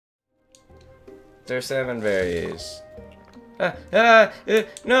They're salmon berries. No,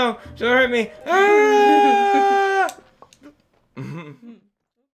 don't hurt me. Ah!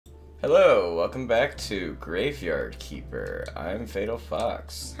 Hello, welcome back to Graveyard Keeper. I'm Fatal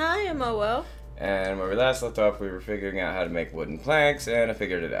Fox. Hi, I'm OO. And when we last left off, we were figuring out how to make wooden planks, and I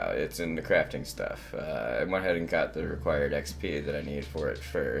figured it out. It's in the crafting stuff. I went ahead and got the required XP that I need for it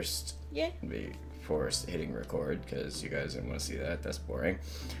first. Yeah. Before hitting record, because you guys didn't want to see that. That's boring.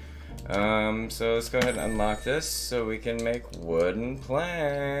 So let's go ahead and unlock this so we can make wooden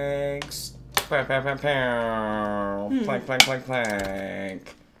planks. Pow, pow, pow, pow. Plank, plank, plank,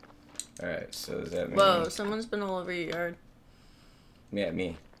 plank. Alright, so does that mean... Whoa, someone's been all over your yard. Yeah,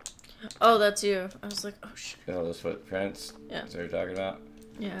 me. Oh, that's you. I was like, oh shit. All those footprints? Yeah. Is that what you're talking about?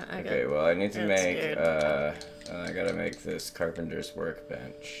 Yeah, I got Okay, well, I need to make, scared. I gotta make this carpenter's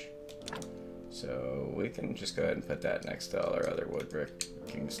workbench. So we can just go ahead and put that next to all our other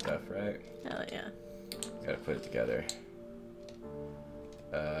woodworking stuff, right? Hell yeah. Gotta put it together.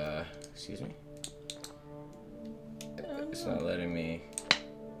 Excuse me? It's not letting me...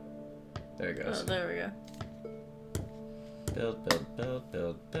 There it goes. Oh, there we go. Build, build, build,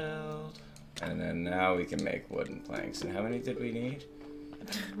 build, build. And then now we can make wooden planks. And how many did we need?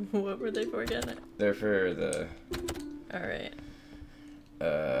 What were they for again? They're for the... Alright.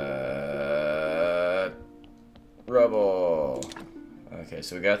 Rubble. Okay,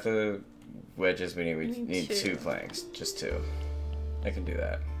 so we got the wedges we need. We need two. 2 planks. Just 2. I can do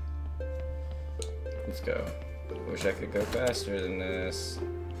that. Let's go. Wish I could go faster than this.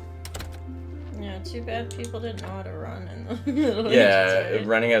 Yeah, too bad people didn't know how to run in the Middle Yeah, Ages, right?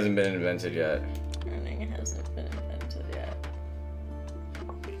 running hasn't been invented yet. Running hasn't been invented yet.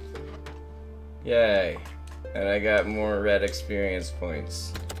 Yay. And I got more red experience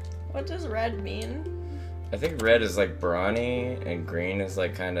points. What does red mean? I think red is like brawny, and green is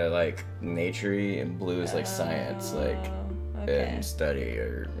like kind of like nature-y, and blue is like science, like and study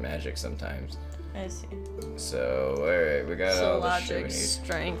or magic sometimes. I see. So, alright, we got So all the shit we logic, need.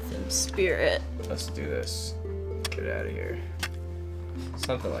 strength, and spirit. Let's do this. Get out of here.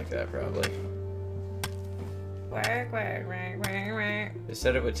 Something like that, probably. Quack, quack, quack, quack, quack. They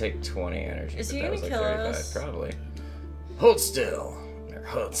said it would take 20 energy, Is but he that was gonna like kill 35. us? Probably. Hold still. Or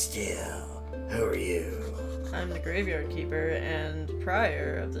hold still. Who are you? I'm the graveyard keeper and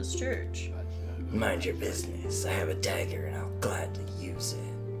prior of this church. Mind your business. I have a dagger and I'll gladly use it.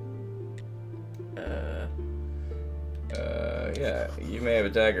 Yeah, you may have a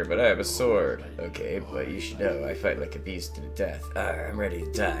dagger, but I have a sword. Okay, but you should know, I fight like a beast to the death. I'm ready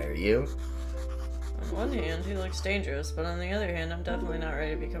to die, are you? On one hand, he looks dangerous, but on the other hand, I'm definitely not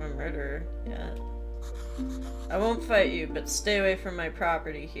ready to become a murderer yet. I won't fight you, but stay away from my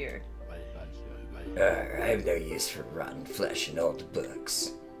property here. I have no use for rotten flesh and old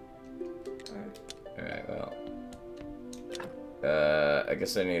books. Alright, well. I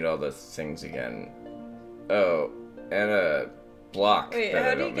guess I need all the things again. Oh, and a block. Wait, that how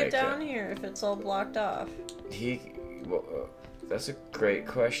I do you don't get make down yet. here if it's all blocked off? Well, that's a great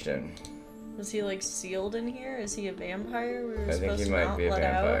question. Is he like sealed in here? Is he a vampire? We were I think supposed he to might not be a let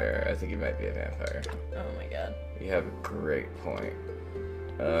out? vampire. I think he might be a vampire. Oh my god. You have a great point.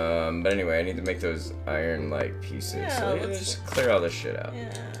 But anyway, I need to make those iron-like pieces. Yeah, So yeah, let's- just clear all this shit out.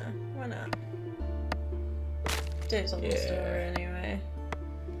 Yeah, why not? Day's almost Yeah. over anyway.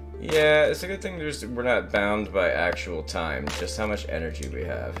 Yeah, it's a good thing we're not bound by actual time, just how much energy we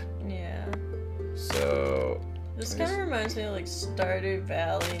have. Yeah. So... This I kind guess- of reminds me of like Stardew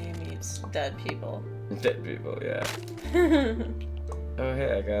Valley meets Dead People. Dead people, yeah. Oh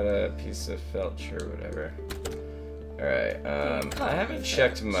hey, I got a piece of felch or whatever. Alright, I haven't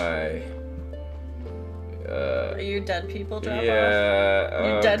checked my... Are you Dead People drop off? Yeah,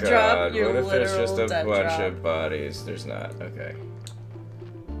 You oh dead god, drop? You're what if there's just a literal dead bunch drop. of bodies? There's not, okay.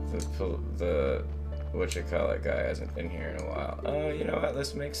 The whatchamacallit guy hasn't been here in a while. Oh, you know what,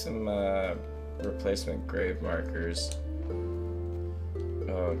 let's make some, replacement grave markers.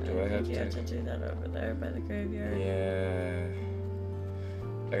 Oh, do I have You to? have to do that over there by the graveyard. Yeah.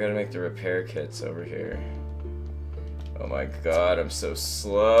 I gotta make the repair kits over here. Oh my god, I'm so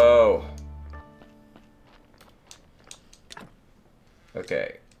slow.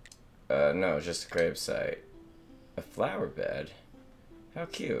 Okay. No, just a grave site. A flower bed? How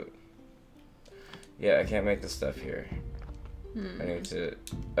cute. Yeah, I can't make the stuff here. I need to...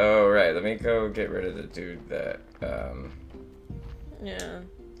 Oh, right, let me go get rid of the dude that, Yeah.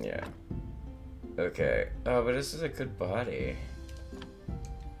 yeah. Okay. Oh, but this is a good body.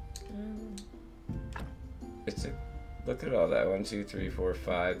 It's a... Look at all that. 1, 2, 3, 4,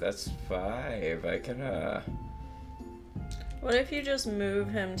 5. That's 5. I can, What if you just move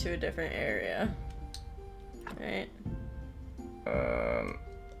him to a different area? Right.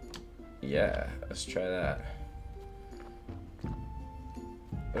 Yeah, let's try that.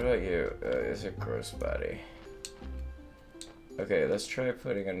 What about you? Is it gross body? Okay, let's try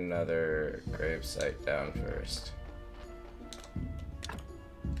putting another grave site down first.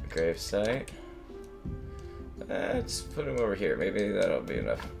 Grave site. Let's put him over here. Maybe that'll be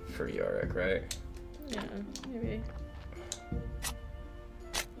enough for Yorick, right? Yeah, maybe.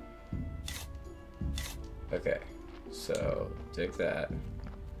 Okay, so take that.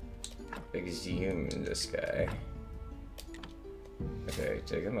 Exhume this guy. Okay,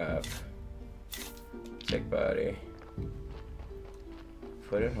 take him up. Take body.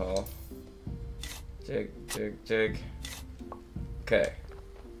 Put in hole. Dig, dig, dig. Okay.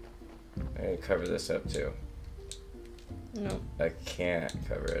 I need to cover this up too. Nope. I can't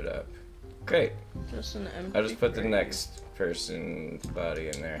cover it up. Great. Just an empty. I'll just put the grave. next person's body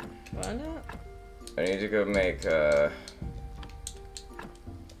in there. Why not? I need to go make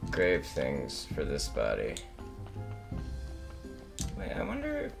grave things for this body. Wait, I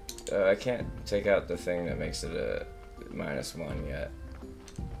wonder if I can't take out the thing that makes it a -1 yet.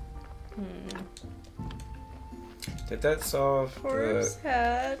 Did that solve Corpse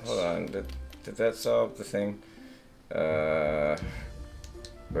hatch. Hold on, did that solve the thing? Where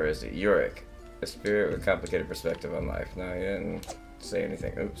is it? Yorick. A spirit with complicated perspective on life. No, you didn't say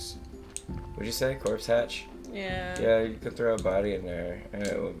anything. Oops. What'd you say? Corpse hatch? Yeah. Yeah, you could throw a body in there and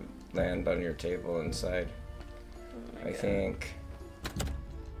it will land on your table inside. Oh my I God. think.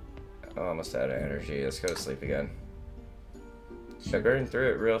 Oh, almost out of energy. Let's go to sleep again. I burned through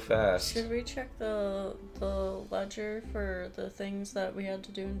it real fast. Should we check the ledger for the things that we had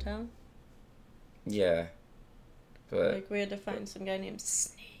to do in town? Yeah. But Like we had to find some guy named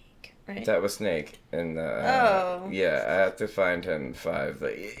Snake, right? that was Snake. And Oh. yeah, I have to find him 5.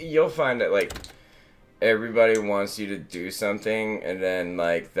 Like, you'll find that like everybody wants you to do something, and then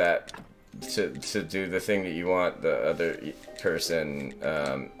like that to do the thing that you want the other person,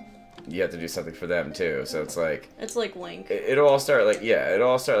 you have to do something for them too. So it's like Link. it'll all start like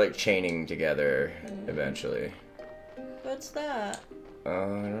like chaining together eventually. What's that? I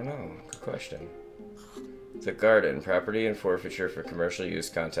don't know. Good question. The garden, property and forfeiture for commercial use.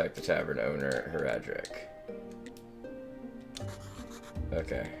 Contact the tavern owner, Heradric.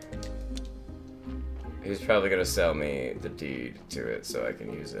 Okay. He's probably gonna sell me the deed to it so I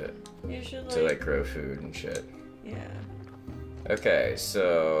can use it You should to like grow food and shit. Yeah. Okay,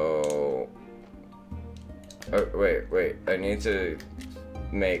 so. Oh wait! I need to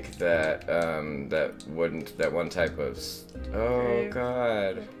make that that one type of. Oh Grave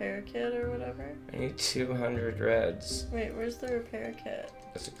God! Repair kit or whatever. I need 200 reds. Wait, where's the repair kit?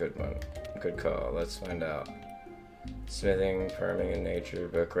 That's a good one. Good call. Let's find out. Smithing, farming and nature,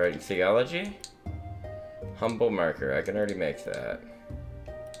 book writing, theology? Humble marker. I can already make that.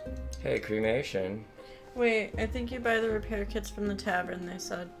 Hey, cremation. Wait, I think you buy the repair kits from the tavern, they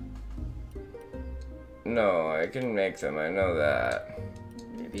said. No, I can make them. I know that.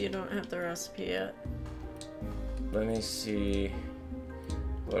 Maybe you don't have the recipe yet. Let me see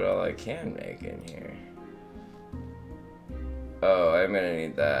what all I can make in here. Oh, I'm gonna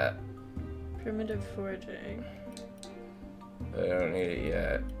need that. Primitive foraging. But I don't need it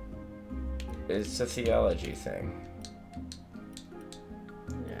yet. It's a theology thing.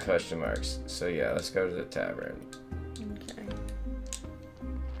 Yeah. Question marks. So yeah, let's go to the tavern. Okay.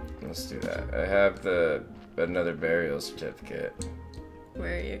 Let's do that. I have another burial certificate.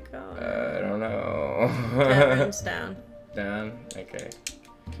 Where are you going? I don't know. Tavern's down. Down? Okay.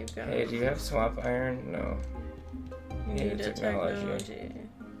 Keep going. Hey, do you have swamp iron? No. You need a technology.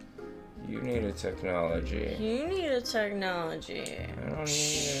 You need a technology. You need a technology. I don't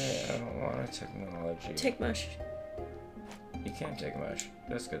need it. I don't want a technology. Take mush. You can't take much.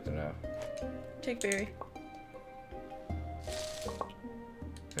 That's good to know. Take berry.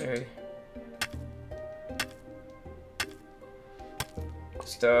 Berry.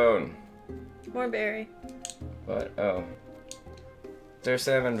 Stone. More berry. What? Oh. There's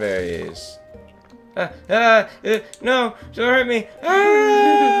 7 berries. No! Don't hurt me!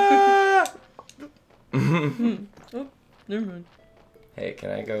 Ah! Oh, never mind. Hey,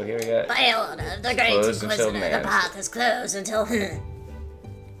 can I go here yet? By order of the Great Closed until Inquisitor, the path is closed until...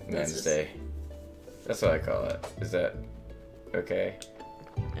 Wednesday. That's what I call it. Is that okay?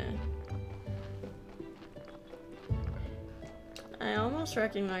 I almost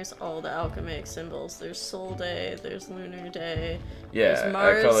recognize all the alchemic symbols. There's Soul Day, there's Lunar Day, Yeah, there's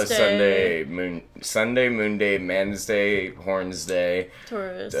Mars I call it Day, Sunday, Moon Day, Man's Day, Horns Day,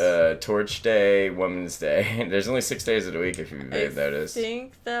 Taurus. Torch Day, Woman's Day. There's only 6 days of the week if you may have noticed. I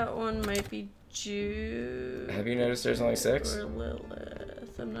think that one might be June. Have you noticed there's only 6? Or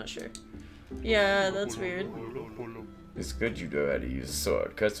Lilith. I'm not sure. Yeah, that's weird. It's good you know how to use a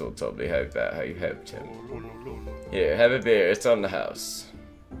sword. Crystal told me about how you helped him. Here, have a beer. It's on the house.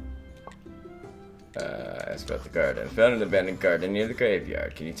 Ask about the garden. Found an abandoned garden near the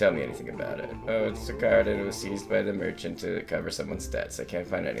graveyard. Can you tell me anything about it? Oh, it's a garden. It was seized by the merchant to cover someone's debts. I can't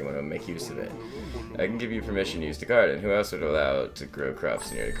find anyone who will make use of it. I can give you permission to use the garden. Who else would allow it to grow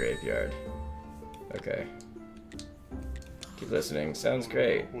crops near the graveyard? Okay. Keep listening. Sounds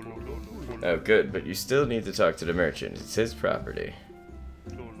great. Oh, good, but you still need to talk to the merchant. It's his property.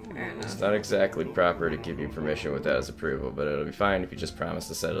 It's not exactly proper to give you permission without his approval, but it'll be fine if you just promise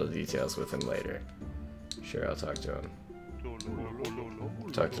to settle the details with him later. Sure, I'll talk to him.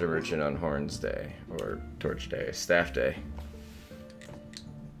 Talk to the merchant on Horns Day, or Torch Day, Staff Day.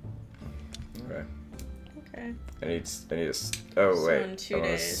 Okay. Okay. I need a, oh So wait, in 2 I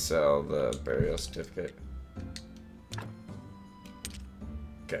want to days. sell the burial certificate.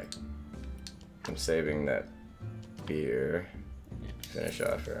 Okay. I'm saving that beer. Finish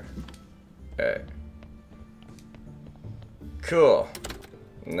off her. Okay. Cool.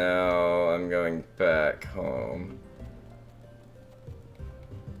 Now I'm going back home.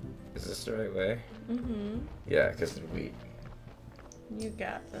 Is this the right way? Mm-hmm. Yeah, because of the wheat. You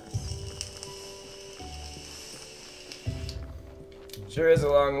got this. Sure is a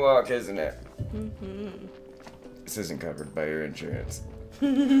long walk, isn't it? Mm-hmm. This isn't covered by your insurance.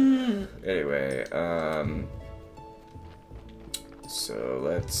 Anyway, so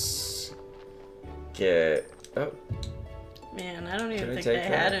let's get, oh, Man, I don't even Can I think take they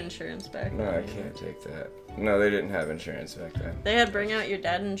had that? insurance back no, then. I can't take that. No, they didn't have insurance back then. They had bring out your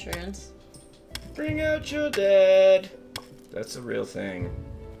dad insurance. Bring out your dad. That's a real thing.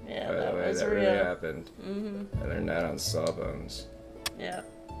 Yeah, By that the way, was that real. really happened. Mm-hmm. I learned that on Sawbones. Yeah.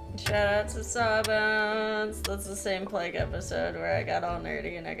 Shout out to Sawbones. That's the same plague episode where I got all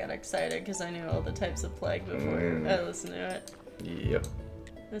nerdy and I got excited because I knew all the types of plague before I listened to it. Yep.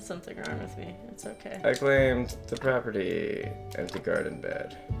 There's something wrong with me. It's okay. I claimed the property. Empty garden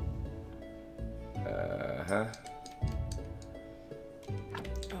bed. Uh-huh.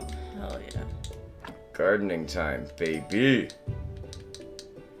 Oh, hell yeah. Gardening time, baby.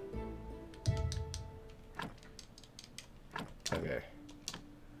 Okay.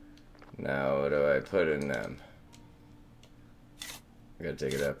 Now what do I put in them? I gotta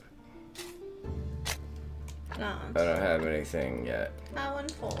take it up. No, I don't have anything yet. how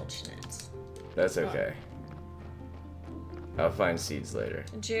unfortunate. That's okay. I'll find seeds later.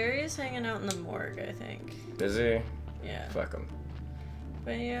 Jerry's hanging out in the morgue, I think. Is he? Yeah. Fuck him.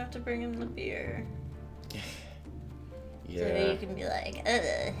 But you have to bring him the beer. So Yeah. you can be like,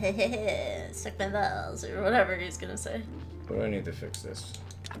 suck my balls. Or whatever he's gonna say. What do I need to fix this?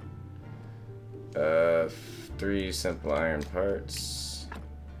 3 simple iron parts.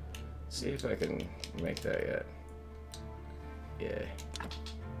 See if I can make that yet. Yeah.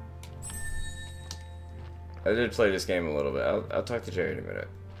 I did play this game a little bit. I'll talk to Jerry in a minute.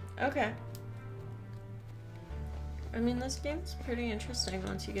 Okay. I mean, this game's pretty interesting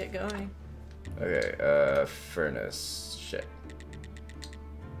once you get going. Okay, furnace. Shit.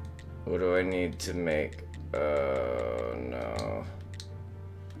 What do I need to make? Oh, no.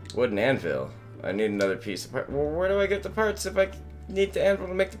 Wooden anvil. I need another piece of part. Well, where do I get the parts if I need the anvil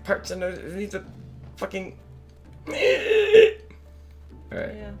to make the parts and I need the fucking... Alright.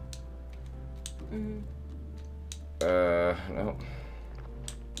 Yeah. Mm-hmm. No.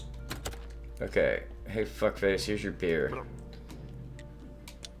 Okay. Hey, fuckface, here's your beer.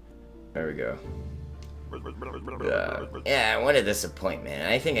 There we go. Yeah, what a disappointment.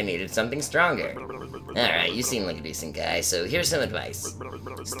 I think I needed something stronger. Alright, you seem like a decent guy, so here's some advice.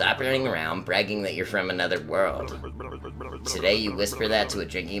 Stop running around bragging that you're from another world. Today you whisper that to a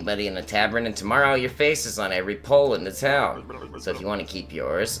drinking buddy in a tavern, and tomorrow your face is on every pole in the town. So if you want to keep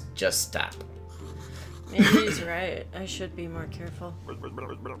yours, just stop. Maybe he's right. I should be more careful.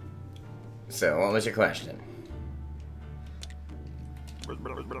 So, what was your question?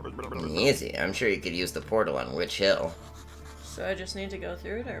 Easy, I'm sure you could use the portal on Witch Hill. So I just need to go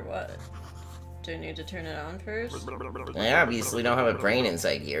through it, or what? Do I need to turn it on first? I obviously don't have a brain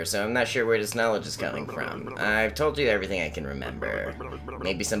inside here, so I'm not sure where this knowledge is coming from. I've told you everything I can remember.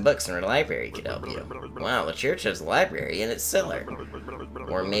 Maybe some books from the library could help you. Wow, the church has a library in its cellar.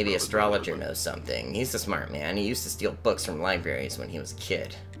 Or maybe astrologer knows something. He's a smart man. He used to steal books from libraries when he was a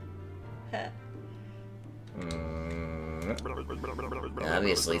kid.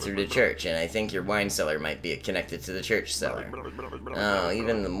 Obviously through the church, and I think your wine cellar might be connected to the church cellar. Oh,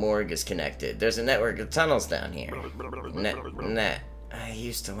 even the morgue is connected. There's a network of tunnels down here. Net. I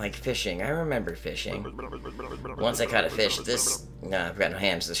used to like fishing. I remember fishing. Once I caught a fish, I've got no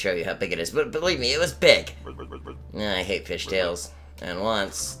hands to show you how big it is, but believe me, it was big. I hate fishtails. And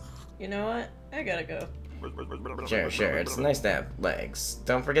once... You know what? I gotta go. Sure. It's nice to have legs.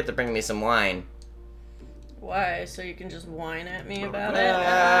 Don't forget to bring me some wine. Why? So you can just whine at me about it?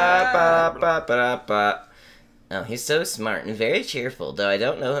 Oh, he's so smart and very cheerful, though I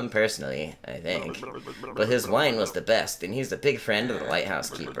don't know him personally, I think. But his wine was the best, and he's a big friend of the lighthouse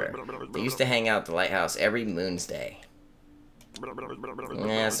keeper. They used to hang out at the lighthouse every moon's day.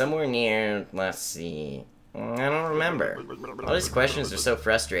 Somewhere near, let's see... I don't remember. All these questions are so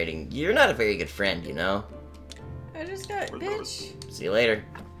frustrating. You're not a very good friend, you know? I just got... Bitch. See you later.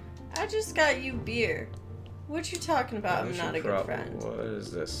 I just got you beer. What you talking about? I'm not a good friend. What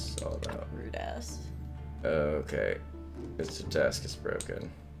is this all about? Rude ass. Okay. It's the desk is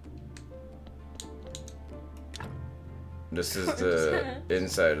broken. This is the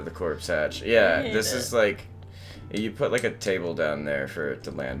inside of the corpse hatch. Yeah, this is like... You put like a table down there for it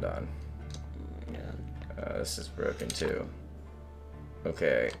to land on. This is broken too.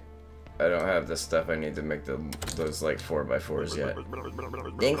 Okay. I don't have the stuff I need to make those like 4x4s yet.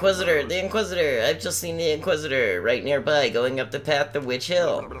 The Inquisitor! I've just seen the Inquisitor right nearby going up the path to Witch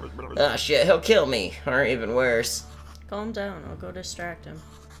Hill. Ah, shit, he'll kill me. Or even worse. Calm down, I'll go distract him.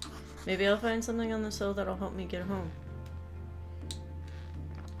 Maybe I'll find something on this hill that'll help me get home.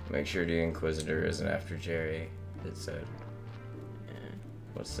 Make sure the Inquisitor isn't after Jerry, it said. Yeah.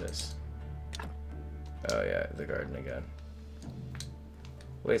 What's this? Oh yeah, the garden again.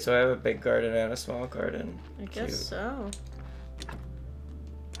 Wait, so I have a big garden and a small garden? I guess so.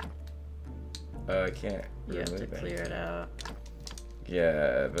 Oh, I can't. You have to clear it out.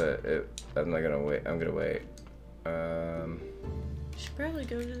 Yeah, but I'm not gonna wait. I'm gonna wait. You should probably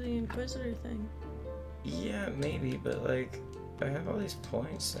go to the Inquisitor thing. Yeah, maybe, but like, I have all these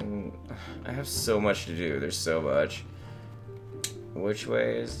points and I have so much to do. There's so much. Which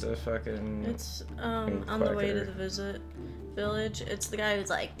way is the fucking... It's, on the way to the village. It's the guy who's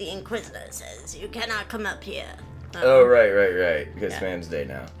like, the Inquisitor says you cannot come up here. Oh, right. Because Man's Day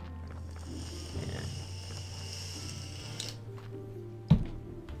now.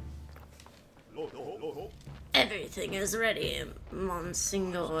 Yeah. Everything is ready,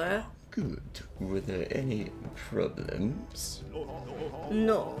 Monsignor. Good. Were there any problems?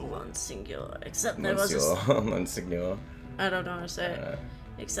 No, Monsignor. Except there was a... Monsignor. I don't know how to say it.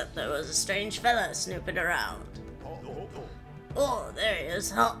 Except there was a strange fella snooping around. Oh, there he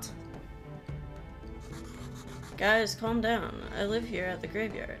is, hot. Guys, calm down. I live here at the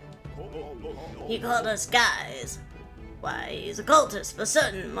graveyard. He called us guys. Why, he's a cultist for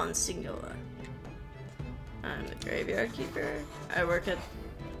certain, Monsignor. I'm the graveyard keeper. I work at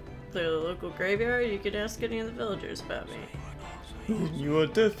the local graveyard. You could ask any of the villagers about me. You are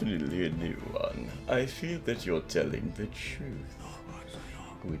definitely a new one. I feel that you're telling the truth.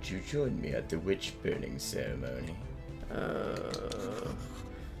 Would you join me at the witch burning ceremony?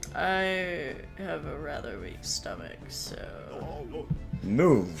 I have a rather weak stomach, so...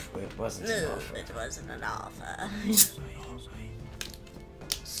 Move! It wasn't an offer. It wasn't an offer.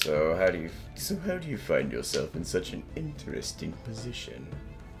 So how do you find yourself in such an interesting position?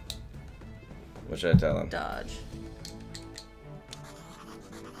 What should I tell him? Dodge.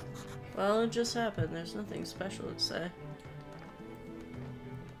 Well, it just happened. There's nothing special to say.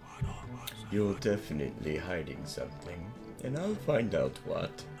 You're definitely hiding something, and I'll find out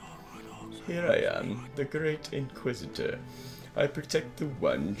what. Here I am, the Great Inquisitor. I protect the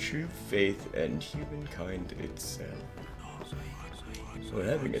one true faith and humankind itself. We're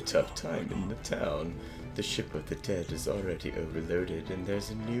having a tough time in the town. The ship of the dead is already overloaded, and there's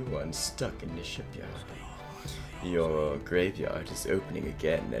a new one stuck in the shipyard. Your graveyard is opening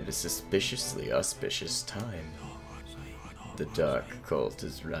again at a suspiciously auspicious time. The dark cult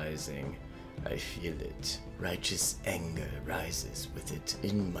is rising. I feel it. Righteous anger rises with it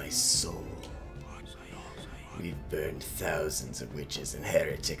in my soul. We've burned thousands of witches and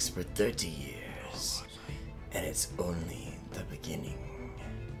heretics for 30 years, and it's only the beginning.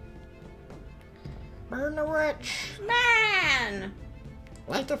 Burn the witch! Man!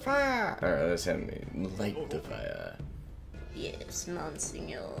 Light the fire! Alright, let's have me light the fire. Yes,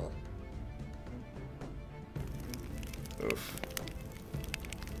 Monsignor. Oof.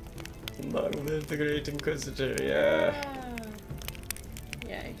 Long live the Great Inquisitor, yeah.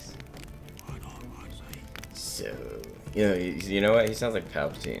 Yikes. So, you know what? He sounds like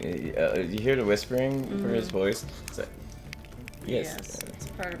Palpatine. You hear the whispering for his voice? It's like, Yes, it's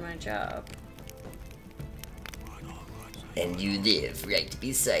part of my job. And you live right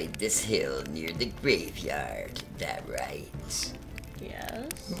beside this hill near the graveyard, that right?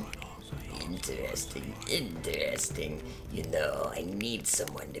 Yes. Interesting, interesting. You know, I need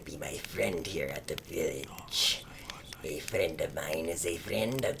someone to be my friend here at the village. A friend of mine is a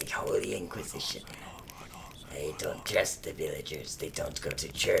friend of the Holy Inquisition. I don't trust the villagers. They don't go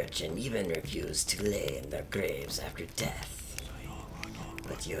to church and even refuse to lay in their graves after death.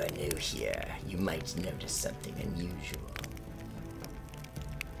 But you are new here. You might notice something unusual.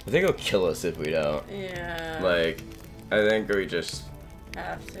 I think he'll kill us if we don't. Yeah. Like, I think we just...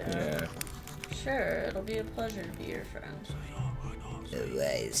 Have to. Yeah. Sure, it'll be a pleasure to be your friend. A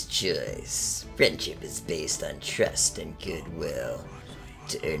wise choice. Friendship is based on trust and goodwill.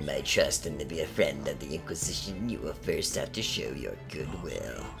 To earn my trust and to be a friend of the Inquisition, you will first have to show your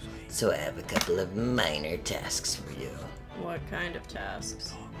goodwill. So I have a couple of minor tasks for you. What kind of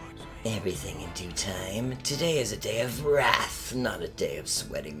tasks? Everything in due time. Today is a day of wrath, not a day of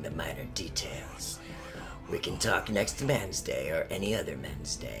sweating the minor details. We can talk next Man's Day or any other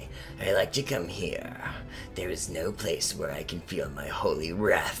Man's Day. I like to come here. There is no place where I can feel my holy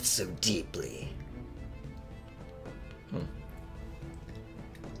wrath so deeply.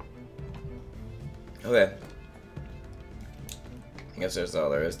 Okay. I guess that's all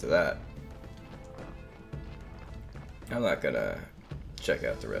there is to that. I'm not gonna check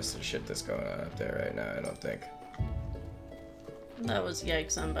out the rest of the shit that's going on up there right now, I don't think. That was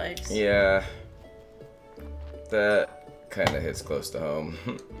yikes on bikes. Yeah. That kind of hits close to home.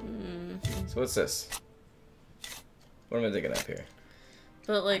 So what's this? What am I digging up here?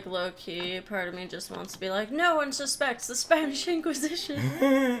 But like low-key, part of me just wants to be like, no one suspects the Spanish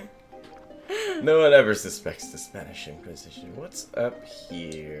Inquisition. No one ever suspects the Spanish Inquisition. What's up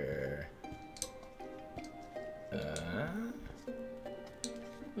here?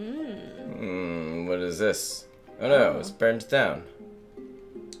 What is this? Oh no, it's burned down.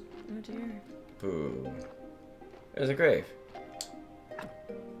 Oh dear. Boo. There's a grave.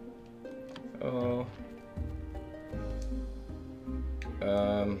 Oh.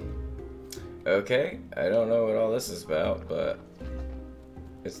 Okay, I don't know what all this is about, but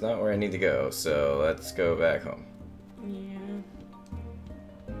it's not where I need to go, so let's go back home. Yeah.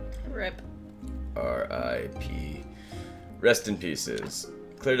 Rip. R.I.P. Rest in pieces.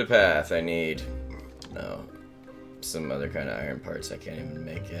 Clear the path, I need... No. Some other kind of iron parts I can't even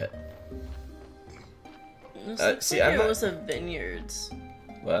make yet. This looks see, like I'm it not- was a vineyards.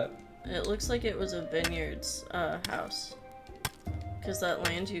 What? It looks like it was a vineyards house. Because that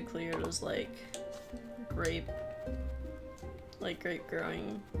land you cleared was like grape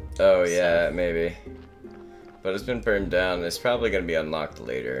growing. Oh yeah, maybe. But it's been burned down. It's probably gonna be unlocked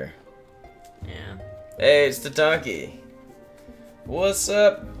later. Yeah. Hey, it's the donkey. What's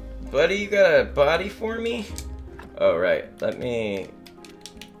up, buddy? You got a body for me? Oh right. Let me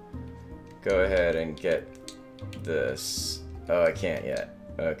go ahead and get this. Oh, I can't yet.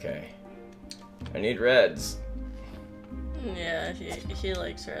 Okay. I need reds. Yeah, he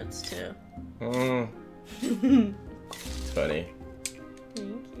likes reds too. It's funny.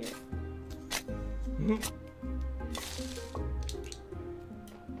 Thank you.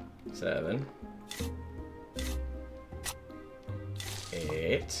 7,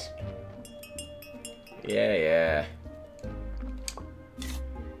 8. Yeah.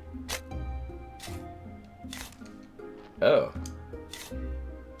 Oh.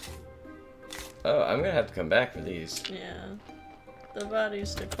 Oh, I'm gonna have to come back for these. Yeah. The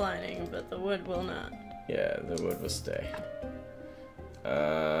body's declining, but the wood will not. Yeah, the wood will stay.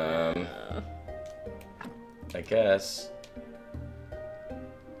 I guess.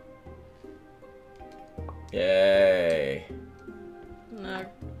 Yay. No.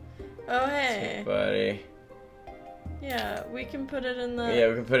 Oh, hey. Buddy. Yeah, we can put it in the... Yeah,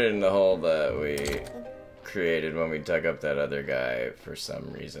 we can put it in the hole that we created when we dug up that other guy for some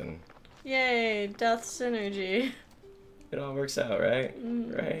reason. Yay, death synergy. It all works out, right?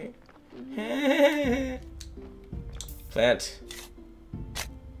 Right? Plant.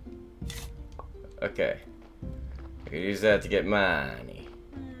 Okay. I could use that to get money.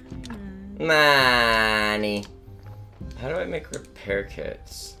 Money. How do I make repair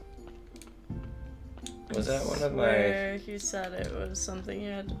kits? Was that one of my... Where he said it was something you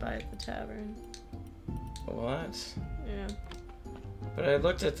had to buy at the tavern. What? Yeah. But I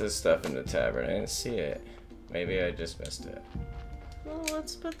looked at this stuff in the tavern. I didn't see it. Maybe I just missed it. Well,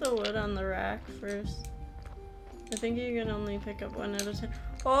 let's put the wood on the rack first. I think you can only pick up one at a time.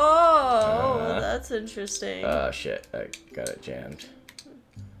 Oh, that's interesting. Oh shit, I got it jammed.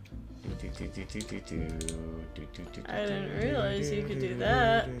 I didn't realize you could do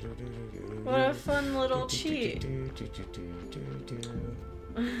that. What a fun little cheat.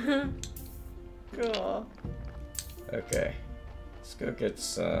 Cool. Okay, let's go get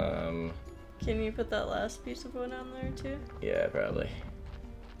some. Can you put that last piece of wood on there too? Yeah, probably.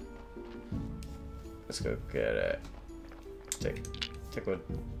 Let's go get it. Take wood.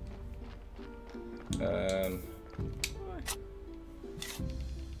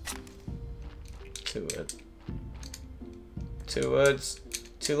 2 wood. 2 woods.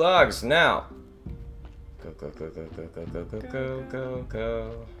 2 logs now. Go go go go go go go go go go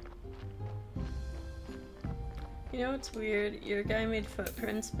go. You know what's weird? Your guy made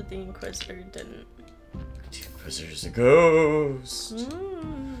footprints, but the Inquisitor didn't. The Inquisitor's a ghost.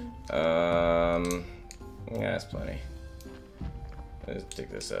 Yeah, that's plenty. Let's dig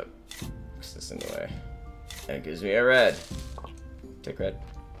this up. Push this in the way. That gives me a red. Take red.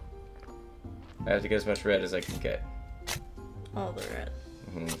 I have to get as much red as I can get. All the red.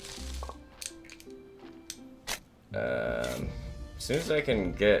 As soon as I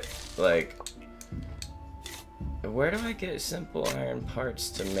can get, like... Where do I get simple iron parts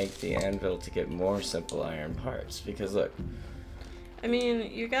to make the anvil to get more simple iron parts? Because look... I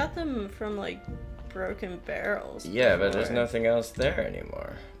mean, you got them from, like, broken barrels. Yeah, but there's nothing else there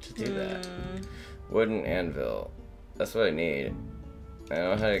anymore to do that. Wooden anvil. That's what I need. I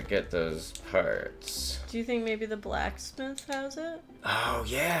don't know how to get those parts. Do you think maybe the blacksmith has it? Oh,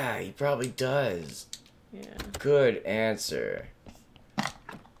 yeah, he probably does. Yeah. Good answer.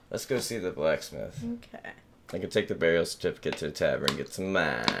 Let's go see the blacksmith. Okay. I can take the burial certificate to the tavern, get some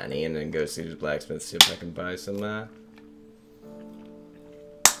money, and then go see the blacksmith, see if I can buy some,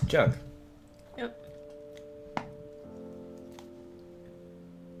 junk. Yep.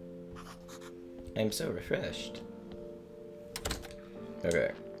 I'm so refreshed.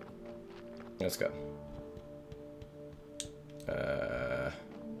 Okay. Let's go.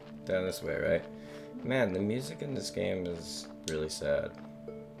 Down this way, right? Man, the music in this game is really sad.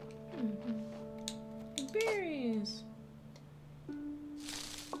 Berries.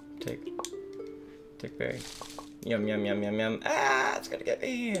 Take berry. Yum, yum, yum, yum, yum. Ah, it's gonna get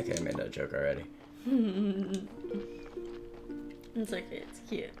me. Okay, I made that joke already. It's okay, it's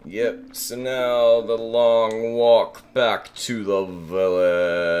cute. Yep, so now the long walk back to the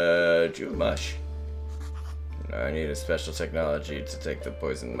village. Ooh, mush. I need a special technology to take the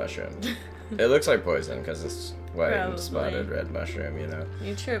poison mushroom. It looks like poison because it's white and spotted red mushroom, you know.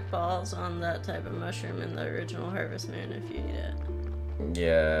 You trip balls on that type of mushroom in the original Harvest Moon if you eat it.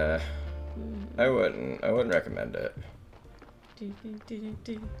 Yeah, I wouldn't recommend it.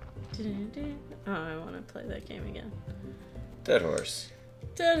 Oh, I want to play that game again. Dead horse.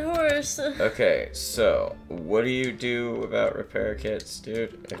 Dead horse. Okay, so what do you do about repair kits,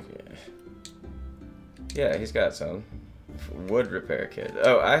 dude? Yeah, he's got some. Wood repair kit.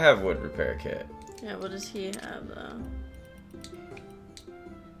 Oh, I have wood repair kit. Yeah, what does he have though?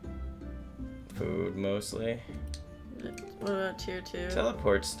 Food mostly. What about tier 2?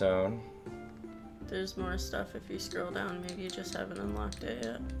 Teleport stone. There's more stuff if you scroll down. Maybe you just haven't unlocked it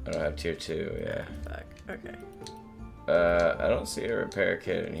yet. I don't have tier 2, yeah. Fuck. Okay. I don't see a repair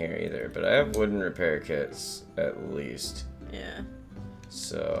kit in here either, but I have wooden repair kits at least. Yeah.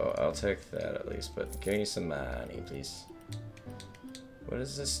 So I'll take that at least, but give me some money, please. What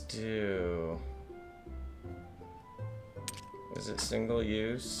does this do? Is it single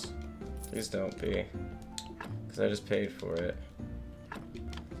use? Please don't be, because I just paid for it.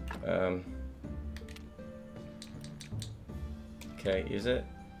 Okay, use it.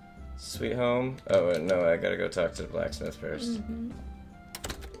 Sweet home. Oh no, I gotta go talk to the blacksmith first.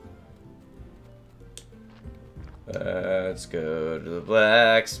 Let's go to the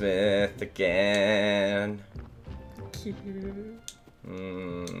blacksmith again. Cute.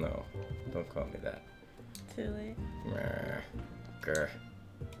 No, don't call me that. Too late. Grr.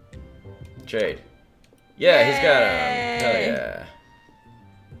 Trade. Yeah, he's got them. Hell yeah.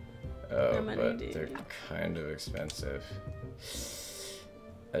 Oh, but they're kind of expensive.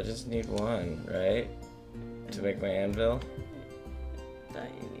 I just need one, right? To make my anvil?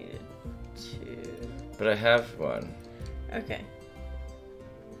 Thought you needed 2. But I have one. Okay.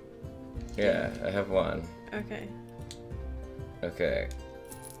 Yeah, I have one. Okay. Okay.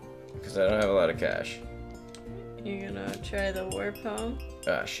 Because I don't have a lot of cash. You gonna try the war poem?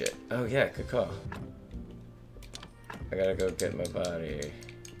 Ah, shit. Oh, yeah, good call. I gotta go get my body.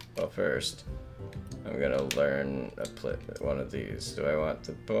 Well, first, I'm gonna learn one of these. Do I want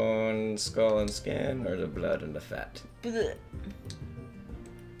the bone, skull, and skin, or the blood and the fat? Blech.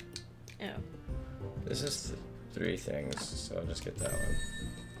 This is 3 things, so I'll just get that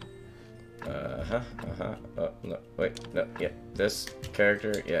one. Oh, no, wait, no, yeah. This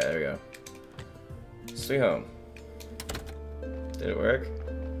character, yeah, there we go. Sweet home. Did it work?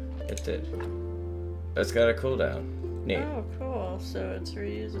 It did. It's got a cooldown. Neat. Oh, cool. So it's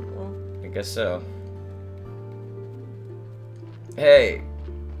reusable. I guess so. Hey,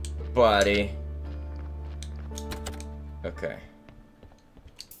 buddy. Okay.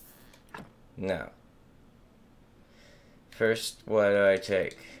 Now. First, what do I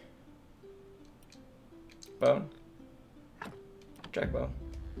take? Bone? Track bone.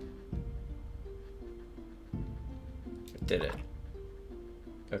 Did it.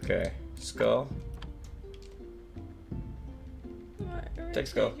 Okay. Skull. Why are we Take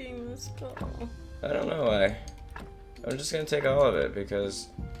skull. taking the skull? I don't know why. I'm just gonna take all of it because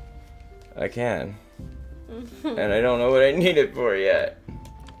I can. And I don't know what I need it for yet.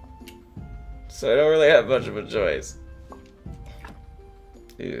 So I don't really have much of a choice.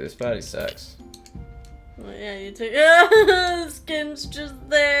 Ew, this body sucks. Well, yeah, you take. The skin's just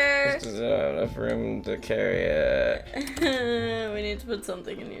there. Just doesn't have enough room to carry it. We need to put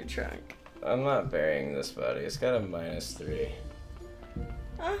something in your trunk. I'm not burying this body. It's got a -3.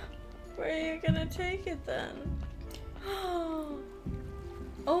 Ah, where are you gonna take it then?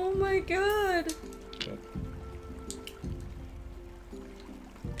 Oh my god!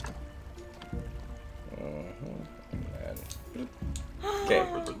 Okay.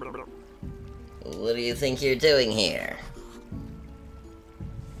 What do you think you're doing here?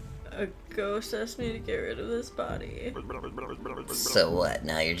 A ghost asked me to get rid of this body. So what?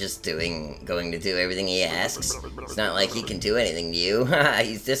 Now you're just going to do everything he asks? It's not like he can do anything to you.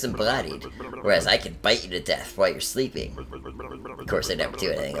 He's disembodied. Whereas I can bite you to death while you're sleeping. Of course, I never do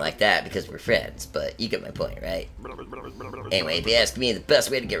anything like that because we're friends, but you get my point, right? Anyway, if you ask me, the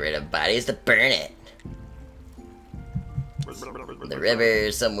best way to get rid of a body is to burn it. The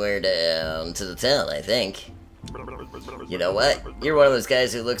river somewhere down to the town, I think. You know what? You're one of those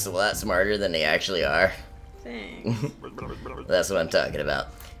guys who looks a lot smarter than they actually are. Thanks. That's what I'm talking about.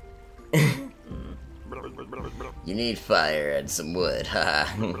 You need fire and some wood, haha.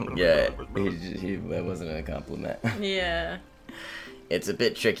 Yeah, that wasn't a compliment. Yeah. It's a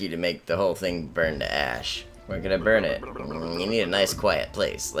bit tricky to make the whole thing burn to ash. Where can I burn it? You need a nice quiet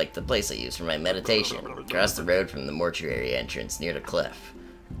place, like the place I use for my meditation, across the road from the mortuary entrance near the cliff.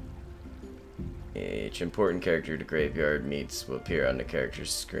 Each important character the graveyard meets will appear on the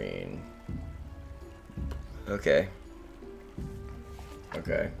character's screen. Okay.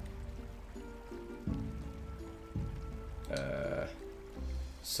 Okay.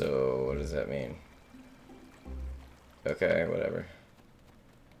 So what does that mean? Okay, whatever.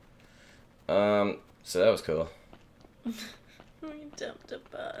 So that was cool. We dumped a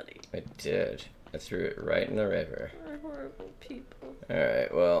body. I did. I threw it right in the river. We're horrible people.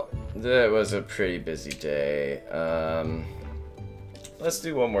 Alright, well, that was a pretty busy day. Let's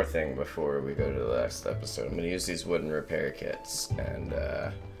do one more thing before we go to the last episode. I'm gonna use these wooden repair kits and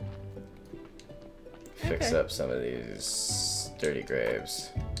fix up some of these dirty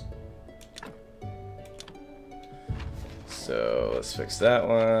graves. So let's fix that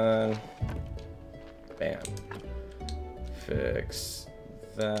one. Bam. Fix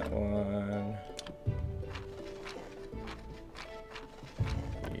that one.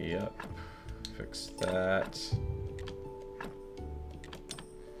 Yep. Fix that.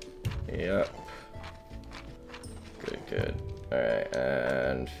 Yep. Good, good. Alright,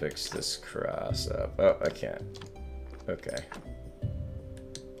 and fix this cross up. Oh, I can't. Okay.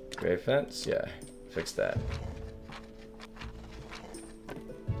 Gray fence? Yeah. Fix that.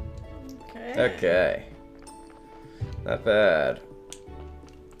 Okay. Not bad.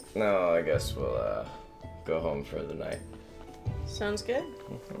 No, I guess we'll go home for the night. Sounds good.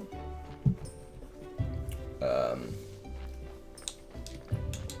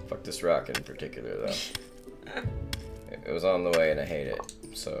 Fuck this rock in particular, though. It was on the way and I hate it,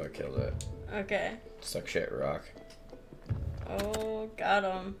 so I killed it. Okay. Suck shit rock. Oh, got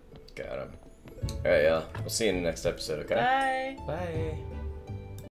him. Got him. Alright, y'all. We'll see you in the next episode, okay? Bye. Bye.